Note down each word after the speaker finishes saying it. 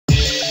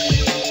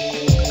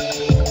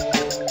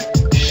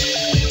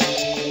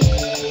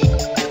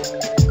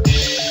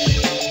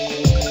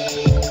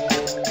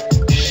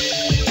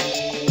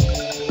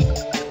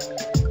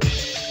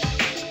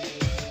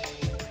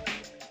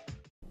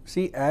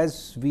See,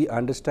 as we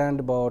understand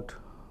about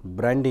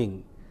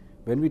branding,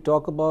 when we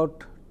talk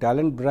about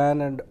talent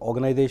brand and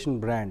organization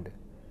brand,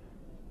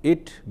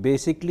 it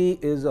basically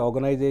is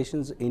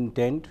organization's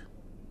intent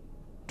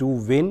to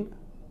win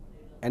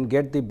and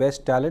get the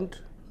best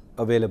talent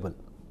available.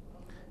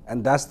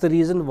 And that's the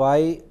reason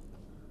why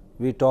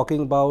we're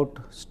talking about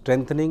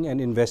strengthening and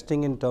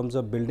investing in terms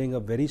of building a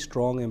very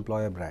strong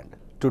employer brand.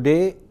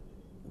 Today,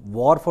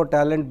 war for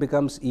talent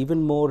becomes even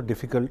more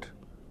difficult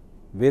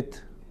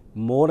with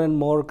more and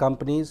more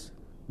companies,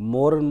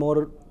 more and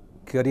more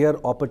career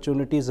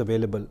opportunities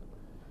available.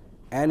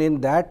 And in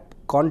that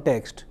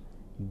context,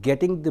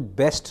 getting the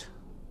best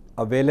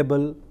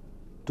available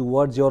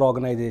towards your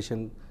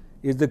organization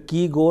is the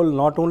key goal,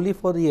 not only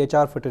for the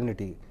HR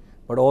fraternity,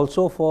 but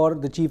also for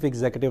the chief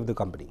executive of the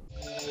company.